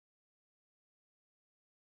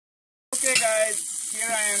Okay guys, here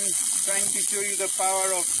I am trying to show you the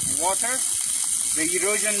power of water, the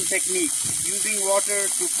erosion technique, using water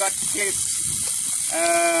to cut cliffs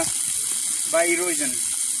by erosion,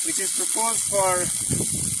 which is proposed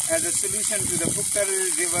as a solution to the Phugtal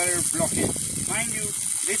river blockage. Mind you,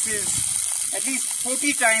 this is at least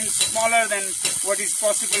 40 times smaller than what is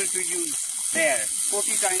possible to use there,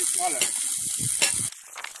 40 times smaller.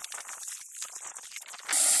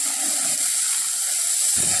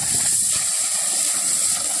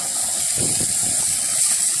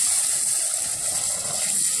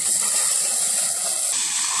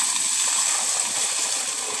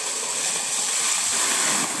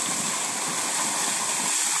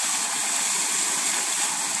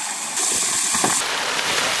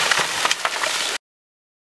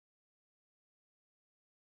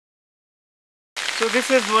 So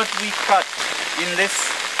this is what we cut in this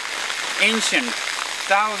ancient,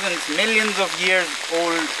 thousands, millions of years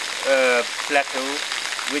old plateau,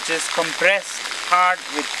 which is compressed hard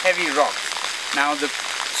with heavy rocks. Now the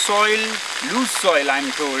soil, loose soil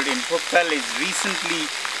I'm told, in Phugtal is recently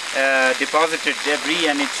deposited debris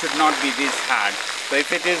and it should not be this hard. So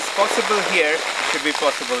if it is possible here, it should be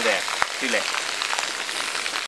possible there.